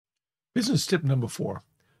Business tip number 4,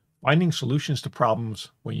 finding solutions to problems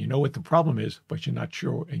when you know what the problem is, but you're not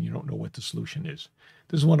sure and you don't know what the solution is.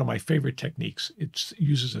 This is one of my favorite techniques. It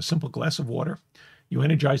uses a simple glass of water. You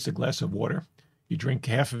energize the glass of water. You drink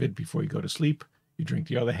half of it before you go to sleep. You drink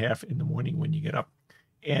the other half in the morning when you get up.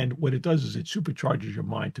 And what it does is it supercharges your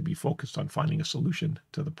mind to be focused on finding a solution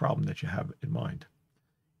to the problem that you have in mind.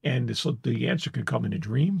 And so the answer can come in a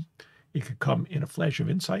dream. It could come in a flash of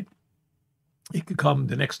insight. It could come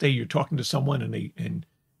the next day you're talking to someone and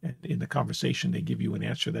in the conversation they give you an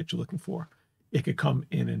answer that you're looking for. It could come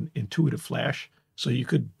in an intuitive flash. So you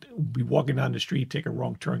could be walking down the street, take a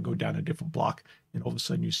wrong turn, go down a different block, and all of a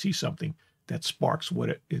sudden you see something that sparks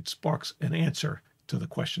it sparks an answer to the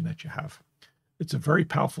question that you have. It's a very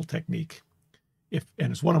powerful technique. And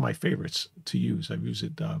it's one of my favorites to use. I've used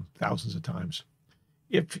it thousands of times.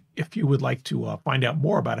 If you would like to find out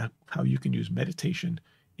more about how you can use meditation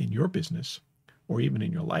in your business or even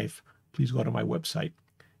in your life, please go to my website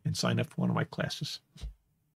and sign up for one of my classes.